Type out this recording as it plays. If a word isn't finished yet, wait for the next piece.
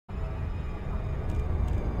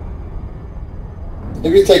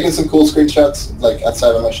Have you taken some cool screenshots, like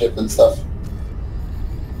outside of my ship and stuff?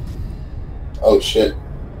 Oh shit.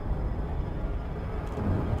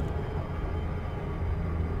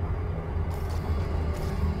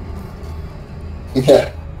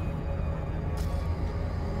 Yeah.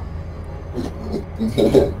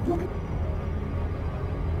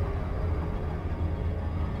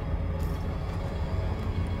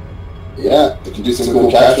 Yeah, you can do some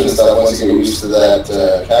cool capture and stuff once you get used to that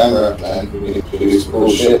camera, man. You can do some cool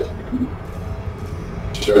shit.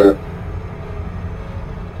 Sure.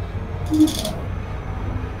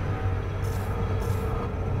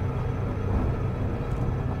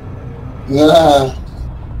 Nah.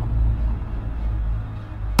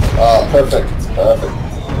 Oh, perfect. Perfect.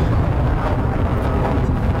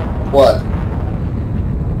 What?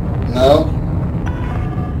 No?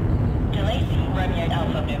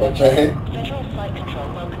 Okay. Federal Flight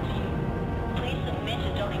Control welcomes you. Please submit a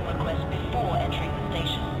docking request before entering the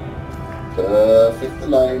station. Perfect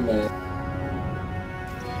alignment.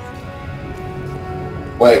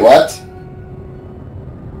 Wait, what?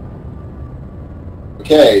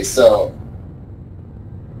 Okay, so...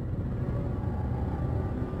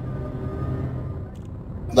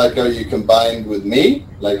 Like, are you combined with me?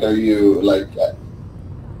 Like, are you, like...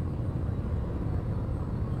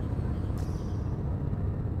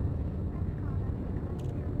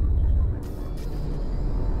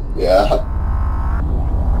 Yeah.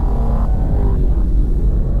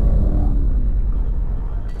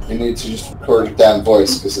 You need to just record your damn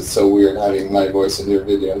voice, because it's so weird having my voice in your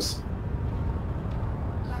videos.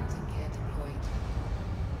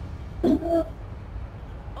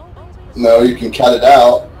 No, you can cut it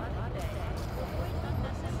out.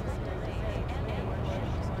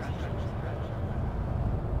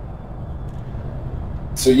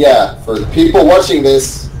 So yeah, for the people watching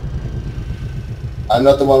this, I'm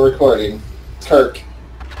not the one recording, it's Kirk.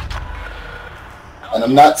 And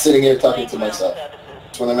I'm not sitting here talking to myself.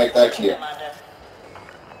 Just want to make that clear.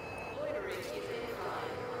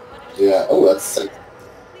 Yeah, oh, that's sick.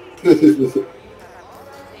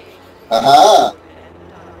 Aha!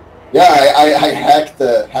 Yeah, I hacked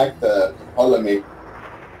the Ptolemy.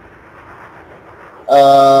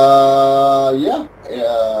 Yeah.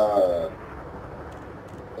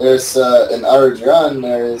 There's in Arajan,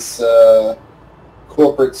 there's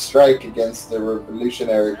corporate strike against the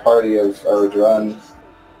Revolutionary Party of Arajan.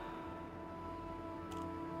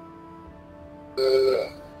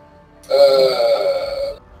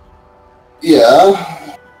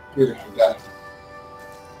 Yeah. Here, got it.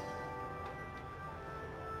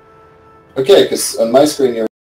 Okay, because on my screen you're